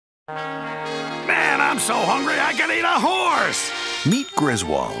Man, I'm so hungry I could eat a horse! Meet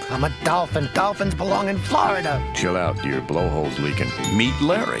Griswold. I'm a dolphin. Dolphins belong in Florida. Chill out, your blowhole's leaking. Meet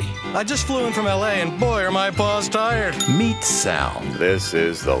Larry. I just flew in from L.A. and boy, are my paws tired. Meet Sal. This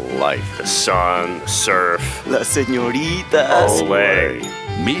is the life. The sun, the surf, La señoritas.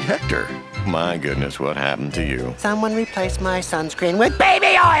 Olay. Meet Hector. My goodness, what happened to you? Someone replace my sunscreen with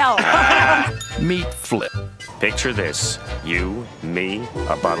baby oil! Meet Flip. Picture this. You, me,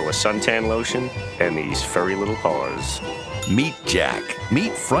 a bottle of suntan lotion, and these furry little paws. Meet Jack.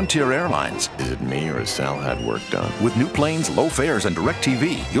 Meet Frontier Airlines. Is it me or has Sal had work done? With new planes, low fares, and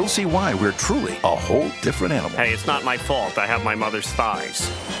DirecTV, you'll see why we're truly a whole different animal. Hey, it's not my fault. I have my mother's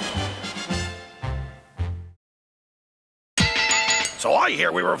thighs. So I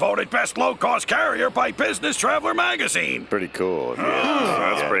hear we were voted best low-cost carrier by Business Traveler magazine. Pretty cool.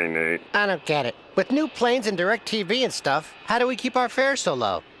 That's pretty neat. I don't get it. With new planes and DirecTV and stuff, how do we keep our fares so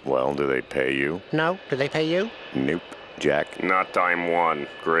low? Well, do they pay you? No? Do they pay you? Nope. Jack? Not dime one,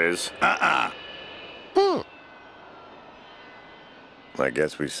 Grizz. I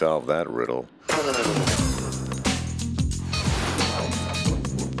guess we solved that riddle.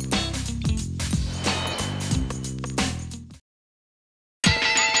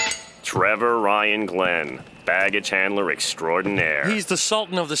 Trevor Ryan Glenn, baggage handler extraordinaire. He's the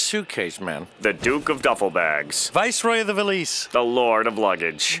Sultan of the suitcase, man. The Duke of Duffel Bags. Viceroy of the valise. The Lord of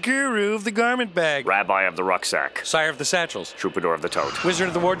Luggage. Guru of the garment bag. Rabbi of the Rucksack. Sire of the satchels. Troubadour of the Tote. Wizard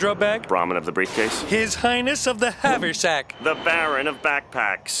of the wardrobe bag. Brahmin of the Briefcase. His Highness of the haversack. The Baron of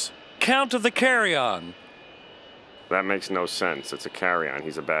Backpacks. Count of the carry-on. That makes no sense. It's a carry-on.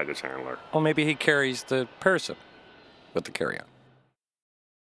 He's a baggage handler. Well, maybe he carries the person with the carry-on.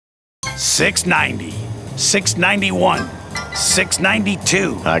 690, 691,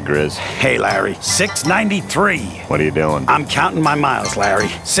 692. Hi, Grizz. Hey, Larry. 693. What are you doing? I'm counting my miles, Larry.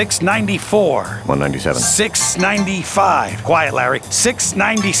 694. 197. 695. Quiet, Larry.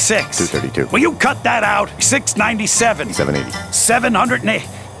 696. 232. Will you cut that out? 697. 780. 708.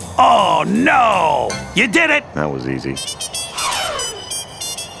 Oh, no! You did it! That was easy.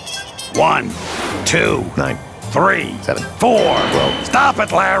 1, 2, 9. 3, 7. 4. 12. Stop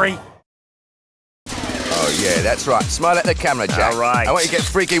it, Larry! Oh, yeah, that's right. Smile at the camera, Jack. All right. I want you to get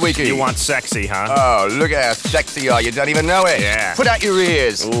freaky-weaky. You want sexy, huh? Oh, look at how sexy you are. You don't even know it. Yeah. Put out your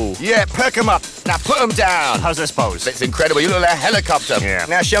ears. Ooh. Yeah, perk them up. Now put them down. How's this pose? It's incredible. You look like a helicopter. Yeah.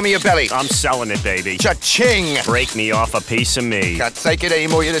 Now show me your belly. I'm selling it, baby. Cha-ching. Break me off a piece of me. Can't take it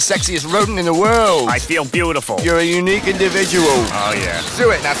anymore. You're the sexiest rodent in the world. I feel beautiful. You're a unique individual. Oh, yeah.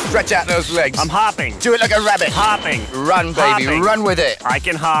 Do it. Now stretch out those legs. I'm hopping. Do it like a rabbit. Hopping. Run, baby. Hopping. Run with it. I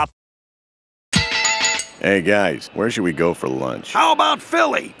can hop. Hey, guys, where should we go for lunch? How about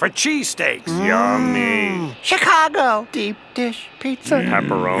Philly for cheesesteaks? Yummy. Chicago. Deep dish pizza.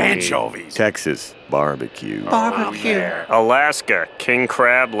 Pepperoni. Anchovies. Texas barbecue. Barbecue. Alaska. King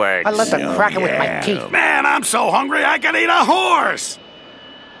crab legs. I love to crack it with my teeth. Man, I'm so hungry I could eat a horse!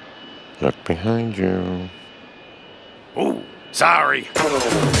 Look behind you. Ooh, sorry.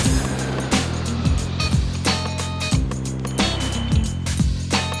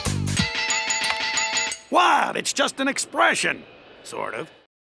 What? It's just an expression. Sort of.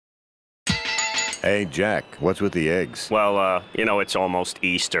 Hey, Jack, what's with the eggs? Well, you know, it's almost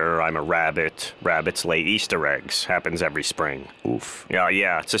Easter. I'm a rabbit. Rabbits lay Easter eggs. Happens every spring. Oof.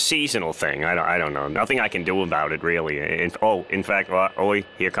 Yeah, it's a seasonal thing. I don't know. Nothing I can do about it, really. In fact,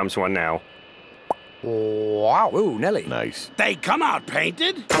 here comes one now. Wow. Ooh, Nelly. Nice. They come out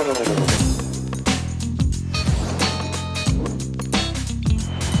painted?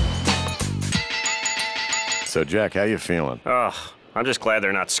 So, Jack, how you feeling? Ugh, I'm just glad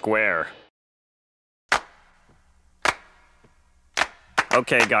they're not square.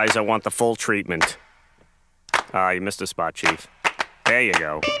 Okay, guys, I want the full treatment. You missed a spot, Chief. There you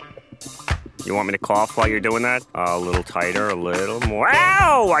go. You want me to cough while you're doing that? A little tighter, a little more.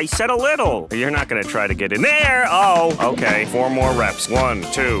 Ow! I said a little. You're not gonna try to get in there. Oh, okay. 4 more reps. 1,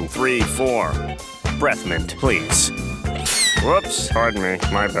 2, 3, 4. Breath mint, please. Whoops, pardon me.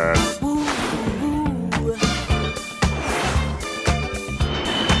 My bad.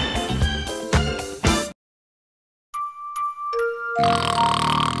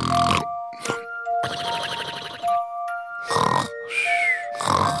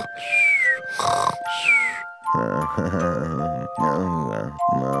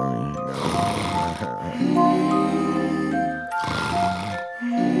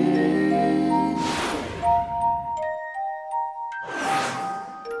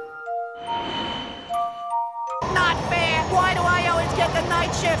 Not fair. Why do I always get the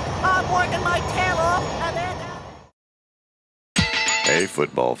night shift? I'm working my tail off and then... Hey,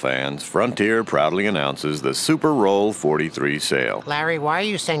 football fans, Frontier proudly announces the Super Roll 43 sale. Larry, why are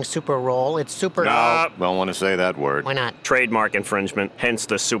you saying Super Roll? It's Super... Don't want to say that word. Why not? Trademark infringement, hence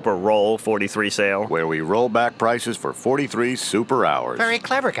the Super Roll 43 sale. Where we roll back prices for 43 super hours. Very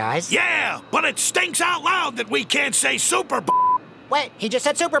clever, guys. Yeah, but it stinks out loud that we can't say Super Wait, he just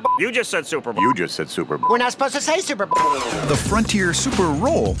said Super Bowl. You just said Super Bowl. You just said Super Bowl. We're not supposed to say Super Bowl. The Frontier Super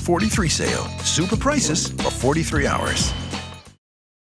Roll 43 sale. Super prices for 43 hours.